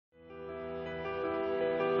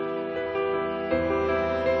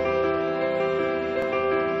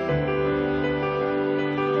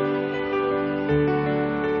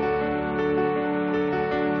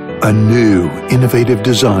A new, innovative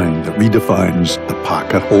design that redefines the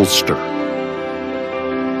pocket holster.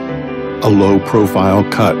 A low-profile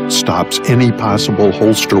cut stops any possible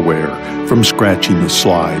holster wear from scratching the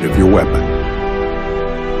slide of your weapon.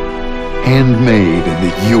 Handmade in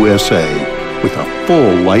the USA with a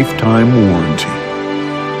full lifetime warranty.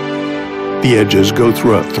 The edges go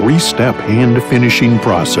through a 3-step hand finishing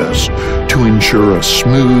process to ensure a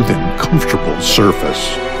smooth and comfortable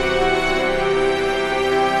surface.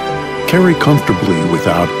 Carry comfortably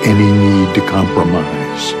without any need to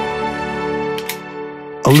compromise.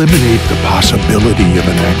 Eliminate the possibility of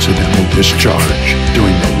an accidental discharge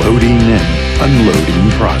during the loading and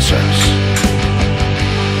unloading process.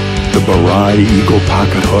 The BORAII Eagle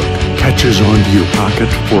Pocket Hook catches onto your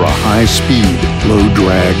pocket for a high-speed,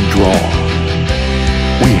 low-drag draw.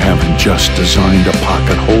 We haven't just designed a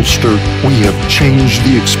pocket holster, we have changed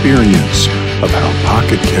the experience of how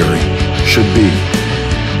pocket carry should be.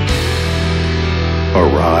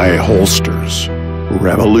 BORAII Holsters,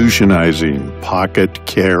 revolutionizing pocket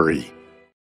carry.